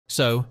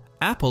So,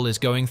 Apple is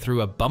going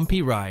through a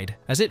bumpy ride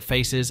as it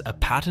faces a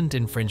patent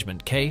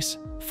infringement case,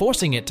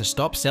 forcing it to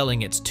stop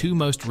selling its two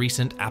most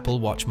recent Apple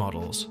Watch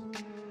models.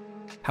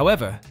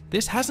 However,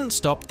 this hasn't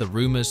stopped the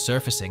rumors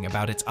surfacing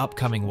about its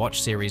upcoming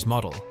Watch series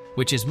model,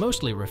 which is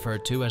mostly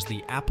referred to as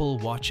the Apple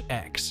Watch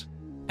X.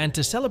 And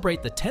to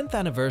celebrate the 10th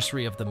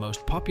anniversary of the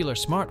most popular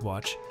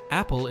smartwatch,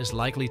 Apple is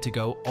likely to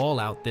go all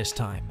out this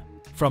time.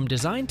 From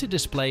design to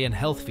display and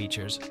health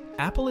features,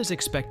 Apple is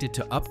expected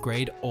to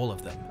upgrade all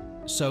of them.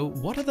 So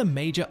what are the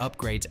major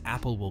upgrades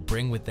Apple will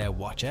bring with their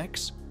Watch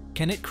X?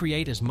 Can it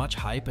create as much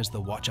hype as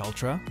the Watch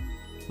Ultra?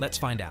 Let's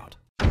find out.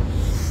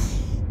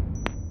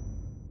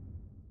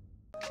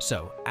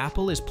 So,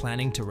 Apple is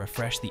planning to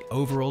refresh the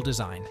overall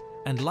design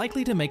and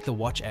likely to make the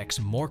Watch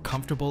X more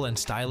comfortable and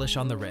stylish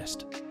on the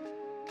wrist.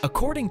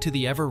 According to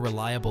the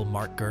ever-reliable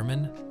Mark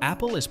Gurman,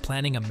 Apple is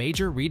planning a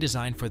major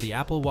redesign for the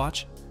Apple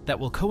Watch that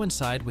will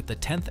coincide with the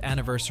 10th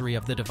anniversary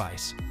of the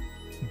device.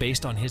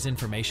 Based on his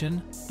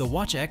information, the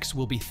Watch X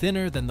will be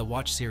thinner than the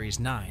Watch Series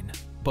 9,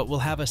 but will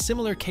have a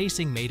similar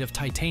casing made of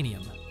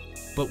titanium.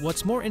 But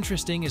what's more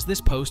interesting is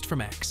this post from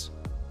X.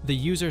 The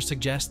user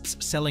suggests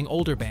selling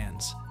older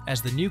bands,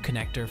 as the new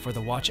connector for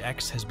the Watch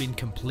X has been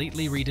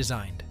completely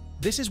redesigned.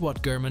 This is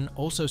what Gurman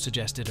also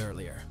suggested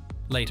earlier.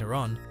 Later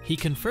on, he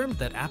confirmed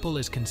that Apple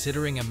is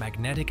considering a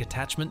magnetic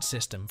attachment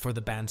system for the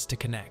bands to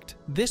connect.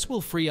 This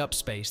will free up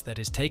space that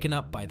is taken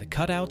up by the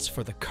cutouts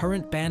for the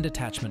current band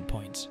attachment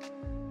points.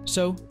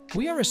 So,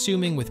 we are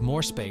assuming with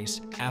more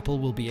space, Apple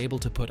will be able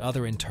to put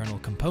other internal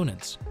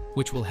components,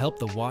 which will help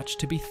the watch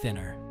to be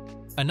thinner.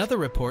 Another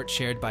report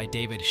shared by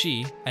David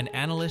Shi, an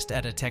analyst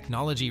at a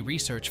technology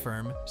research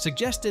firm,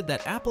 suggested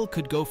that Apple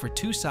could go for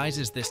two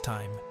sizes this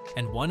time,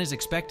 and one is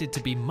expected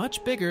to be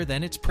much bigger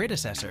than its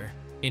predecessor.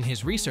 In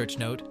his research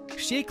note,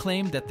 Shi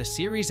claimed that the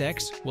Series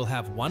X will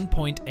have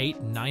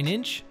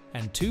 1.89-inch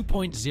and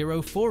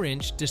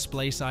 2.04-inch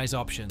display size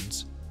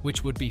options,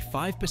 which would be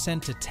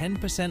 5% to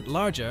 10%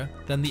 larger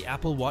than the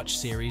Apple Watch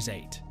Series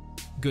 8.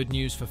 Good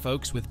news for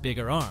folks with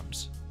bigger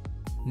arms.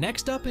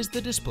 Next up is the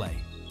display.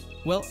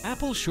 Well,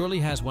 Apple surely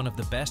has one of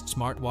the best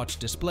smartwatch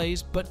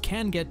displays, but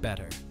can get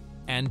better.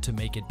 And to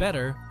make it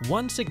better,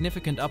 one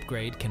significant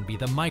upgrade can be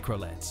the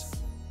microLEDs.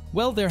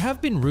 Well, there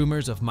have been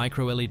rumors of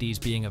microLEDs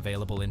being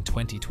available in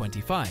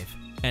 2025,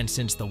 and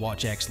since the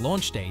Watch X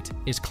launch date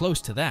is close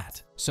to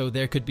that, so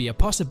there could be a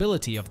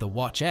possibility of the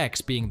Watch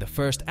X being the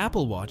first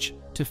Apple Watch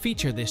to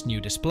feature this new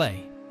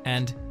display.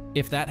 And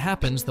if that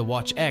happens, the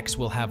Watch X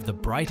will have the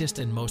brightest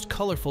and most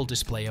colorful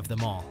display of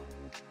them all.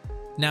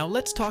 Now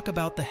let's talk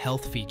about the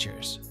health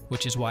features,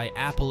 which is why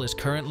Apple is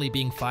currently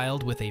being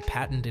filed with a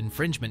patent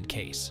infringement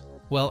case.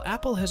 Well,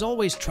 Apple has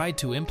always tried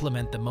to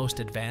implement the most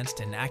advanced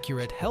and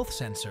accurate health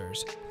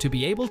sensors to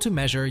be able to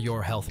measure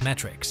your health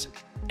metrics.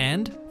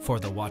 And for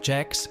the Watch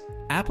X,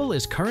 Apple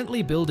is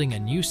currently building a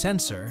new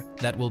sensor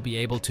that will be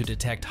able to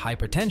detect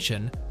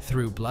hypertension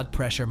through blood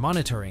pressure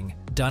monitoring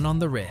done on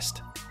the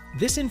wrist.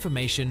 This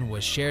information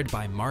was shared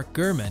by Mark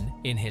Gurman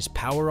in his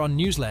Power On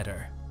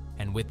newsletter.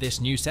 And with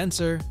this new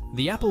sensor,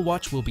 the Apple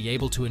Watch will be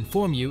able to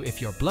inform you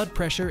if your blood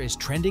pressure is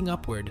trending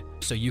upward,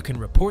 so you can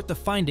report the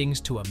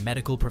findings to a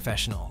medical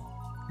professional.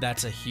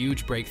 That's a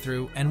huge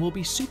breakthrough and will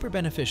be super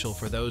beneficial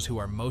for those who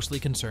are mostly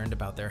concerned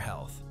about their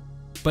health.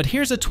 But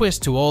here's a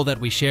twist to all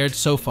that we shared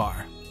so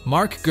far.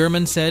 Mark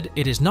Gurman said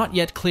it is not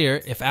yet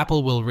clear if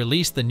Apple will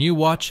release the new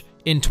watch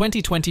in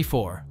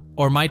 2024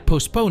 or might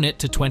postpone it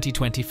to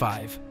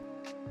 2025.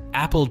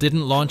 Apple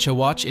didn't launch a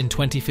watch in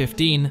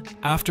 2015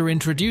 after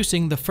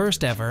introducing the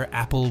first ever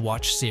Apple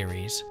Watch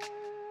series.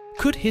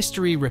 Could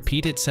history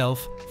repeat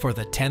itself for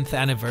the 10th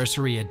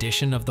anniversary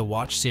edition of the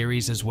Watch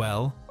series as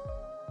well?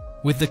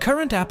 With the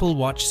current Apple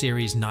Watch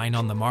Series 9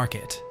 on the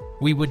market,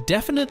 we would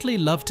definitely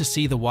love to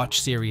see the Watch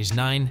Series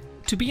 9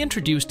 to be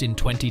introduced in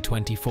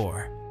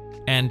 2024.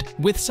 And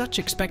with such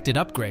expected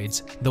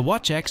upgrades, the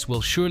Watch X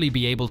will surely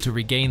be able to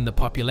regain the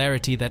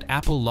popularity that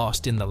Apple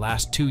lost in the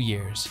last 2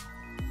 years.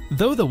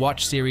 Though the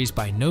Watch series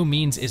by no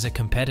means is a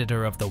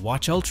competitor of the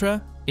Watch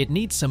Ultra, it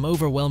needs some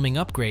overwhelming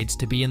upgrades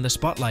to be in the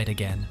spotlight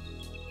again.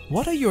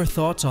 What are your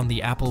thoughts on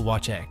the Apple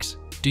Watch X?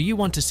 Do you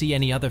want to see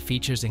any other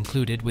features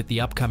included with the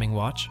upcoming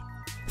watch?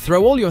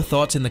 Throw all your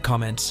thoughts in the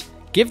comments,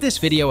 give this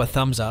video a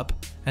thumbs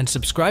up, and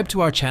subscribe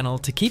to our channel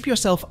to keep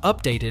yourself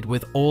updated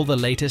with all the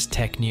latest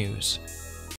tech news.